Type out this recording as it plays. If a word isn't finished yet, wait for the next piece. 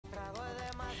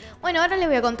Bueno, ahora les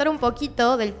voy a contar un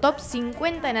poquito del top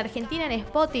 50 en Argentina en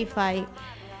Spotify.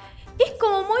 Es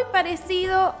como muy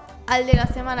parecido al de la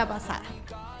semana pasada.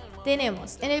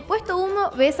 Tenemos en el puesto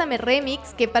 1 BESAME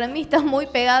REMIX, que para mí está muy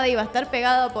pegada y va a estar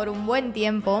pegada por un buen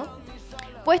tiempo.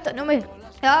 Puesto número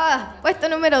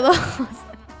 2.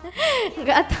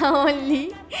 Gata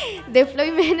Only de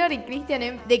Floyd Menor y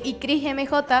Chris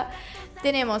MJ.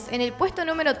 Tenemos en el puesto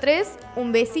número 3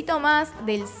 Un besito más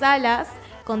del Salas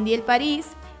con Diel París.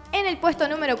 En el puesto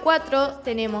número 4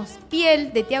 tenemos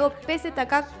Piel de Tiago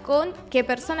PZK con ¿Qué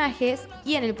personajes?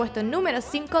 Y en el puesto número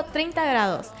 5 30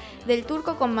 grados del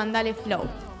Turco con Mandale Flow.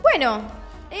 Bueno,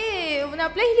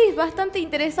 una playlist bastante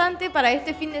interesante para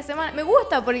este fin de semana. Me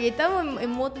gusta porque estamos en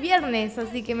mood viernes,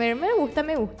 así que me gusta.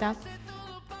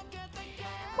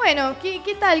 Bueno,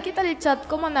 ¿qué tal el chat?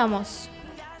 ¿Cómo andamos?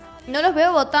 No los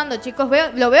veo votando, chicos.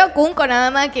 Lo veo a Kunko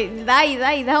nada más que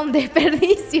da un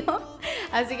desperdicio.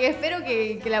 Así que espero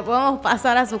que la podamos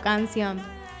pasar a su canción.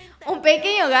 Un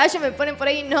pequeño gallo me ponen por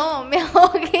ahí. No, me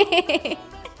ahogué.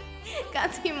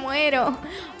 Casi muero.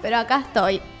 Pero acá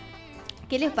estoy.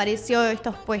 ¿Qué les pareció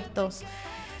estos puestos?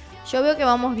 Yo veo que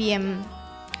vamos bien.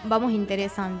 Vamos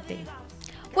interesante.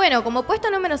 Bueno, como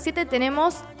puesto número 7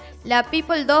 tenemos La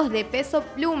People 2 de Peso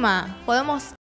Pluma. Podemos